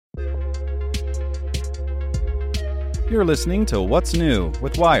You're listening to What's New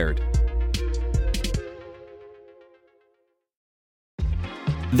with Wired.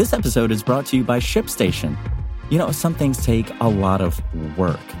 This episode is brought to you by ShipStation. You know, some things take a lot of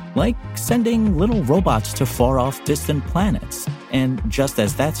work, like sending little robots to far-off distant planets. And just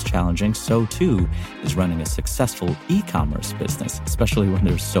as that's challenging, so too is running a successful e-commerce business, especially when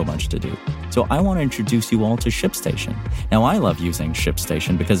there's so much to do. So I want to introduce you all to ShipStation. Now, I love using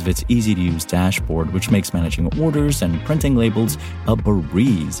ShipStation because of its easy-to-use dashboard, which makes managing orders and printing labels a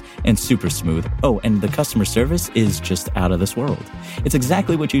breeze and super smooth. Oh, and the customer service is just out of this world. It's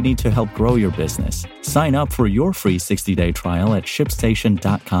exactly what you need to help grow your business. Sign up for your free 60-day trial at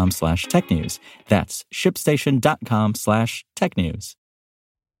shipstation.com/technews. That's shipstation.com/technews.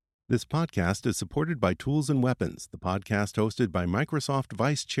 This podcast is supported by Tools and Weapons, the podcast hosted by Microsoft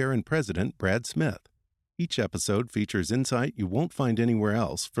Vice Chair and President Brad Smith. Each episode features insight you won't find anywhere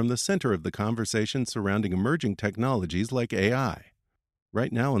else from the center of the conversation surrounding emerging technologies like AI.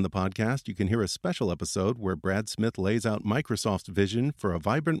 Right now on the podcast, you can hear a special episode where Brad Smith lays out Microsoft's vision for a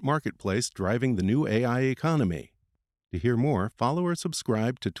vibrant marketplace driving the new AI economy. To hear more, follow or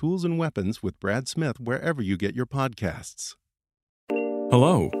subscribe to Tools and Weapons with Brad Smith wherever you get your podcasts.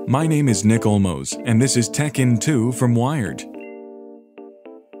 Hello, my name is Nick Olmos, and this is Tech in 2 from Wired.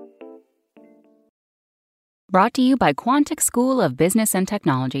 Brought to you by Quantic School of Business and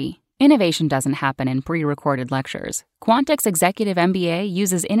Technology. Innovation doesn't happen in pre-recorded lectures. Quantic's Executive MBA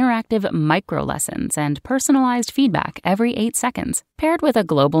uses interactive micro-lessons and personalized feedback every 8 seconds. Paired with a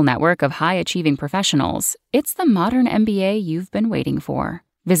global network of high-achieving professionals, it's the modern MBA you've been waiting for.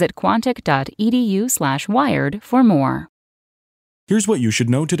 Visit quantic.edu/wired for more. Here's what you should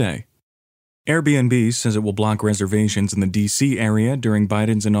know today. Airbnb says it will block reservations in the D.C. area during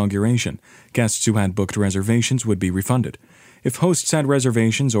Biden's inauguration. Guests who had booked reservations would be refunded. If hosts had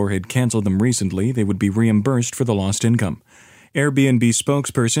reservations or had canceled them recently, they would be reimbursed for the lost income. Airbnb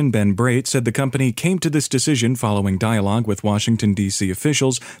spokesperson Ben Brait said the company came to this decision following dialogue with Washington, D.C.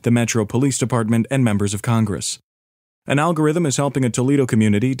 officials, the Metro Police Department, and members of Congress. An algorithm is helping a Toledo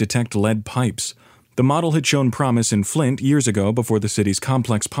community detect lead pipes. The model had shown promise in Flint years ago before the city's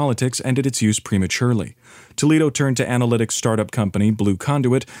complex politics ended its use prematurely. Toledo turned to analytics startup company Blue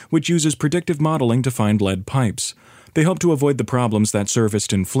Conduit, which uses predictive modeling to find lead pipes. They hope to avoid the problems that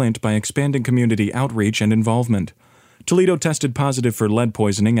surfaced in Flint by expanding community outreach and involvement. Toledo tested positive for lead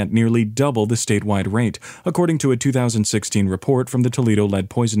poisoning at nearly double the statewide rate, according to a 2016 report from the Toledo Lead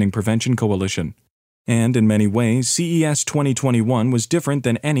Poisoning Prevention Coalition. And in many ways, CES 2021 was different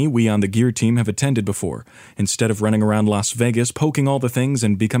than any we on the Gear team have attended before. Instead of running around Las Vegas poking all the things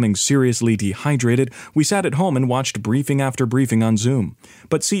and becoming seriously dehydrated, we sat at home and watched briefing after briefing on Zoom.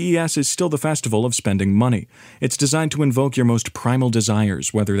 But CES is still the festival of spending money. It's designed to invoke your most primal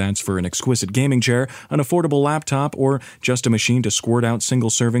desires, whether that's for an exquisite gaming chair, an affordable laptop, or just a machine to squirt out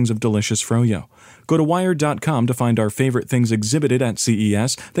single servings of delicious froyo. Go to Wired.com to find our favorite things exhibited at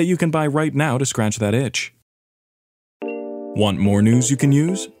CES that you can buy right now to scratch that itch. Want more news you can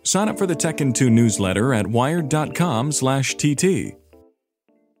use? Sign up for the Tech in 2 newsletter at wired.com/TT.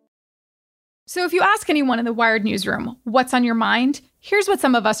 So if you ask anyone in the Wired newsroom what's on your mind, here's what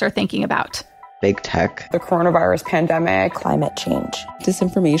some of us are thinking about. Big tech, the coronavirus pandemic, climate change,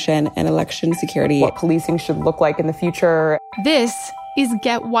 disinformation, and election security, what policing should look like in the future. This is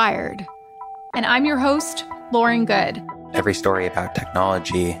Get Wired. And I'm your host, Lauren Good. Every story about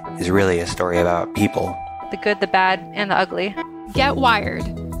technology is really a story about people. The good, the bad, and the ugly. Get Wired.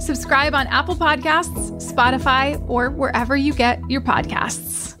 Subscribe on Apple Podcasts, Spotify, or wherever you get your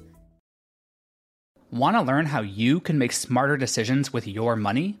podcasts. Want to learn how you can make smarter decisions with your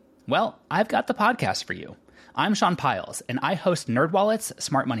money? Well, I've got the podcast for you. I'm Sean Piles, and I host NerdWallet's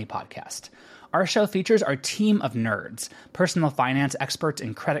Smart Money Podcast. Our show features our team of nerds, personal finance experts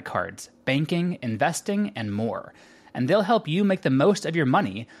in credit cards, banking, investing, and more. And they'll help you make the most of your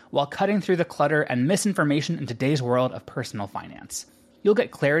money while cutting through the clutter and misinformation in today's world of personal finance. You'll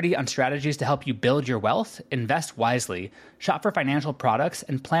get clarity on strategies to help you build your wealth, invest wisely, shop for financial products,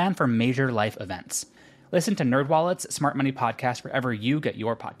 and plan for major life events. Listen to NerdWallet's Smart Money Podcast wherever you get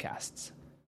your podcasts.